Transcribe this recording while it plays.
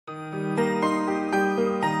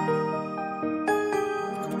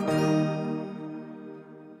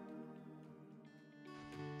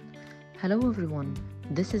Hello everyone,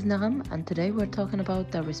 this is Nagam and today we're talking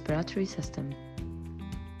about the respiratory system.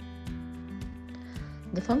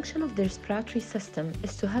 The function of the respiratory system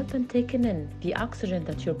is to help in taking in the oxygen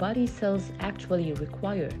that your body cells actually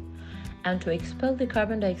require and to expel the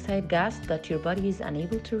carbon dioxide gas that your body is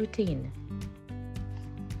unable to retain.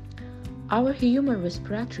 Our human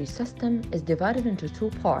respiratory system is divided into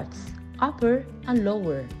two parts, upper and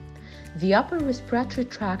lower. The upper respiratory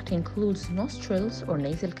tract includes nostrils or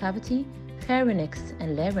nasal cavity, pharynx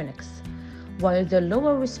and larynx, while the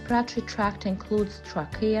lower respiratory tract includes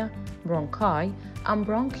trachea, bronchi, and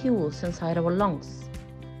bronchioles inside our lungs.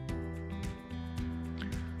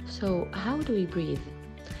 So, how do we breathe?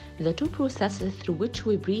 The two processes through which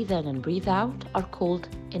we breathe in and breathe out are called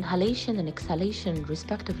inhalation and exhalation,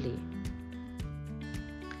 respectively.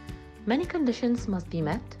 Many conditions must be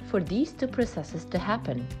met for these two processes to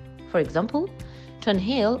happen. For example, to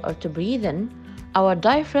inhale or to breathe in, our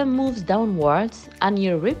diaphragm moves downwards and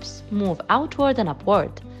your ribs move outward and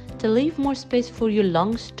upward to leave more space for your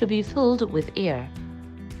lungs to be filled with air.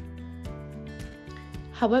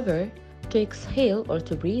 However, to exhale or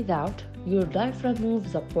to breathe out, your diaphragm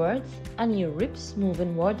moves upwards and your ribs move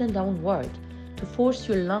inward and downward to force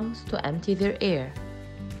your lungs to empty their air.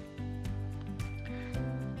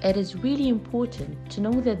 It is really important to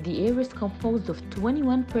know that the air is composed of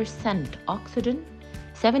 21% oxygen,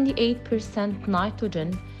 78%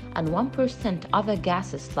 nitrogen, and 1% other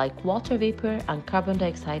gases like water vapor and carbon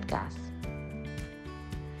dioxide gas.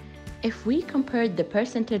 If we compared the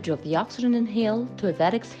percentage of the oxygen inhaled to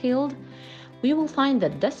that exhaled, we will find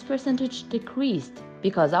that this percentage decreased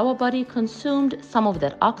because our body consumed some of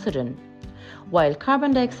that oxygen, while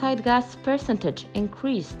carbon dioxide gas percentage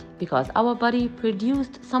increased because our body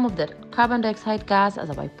produced some of that carbon dioxide gas as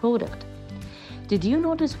a byproduct. Did you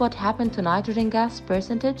notice what happened to nitrogen gas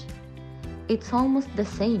percentage? It's almost the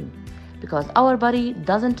same because our body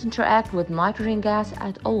doesn't interact with nitrogen gas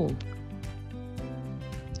at all.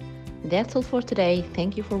 That's all for today.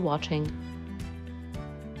 Thank you for watching.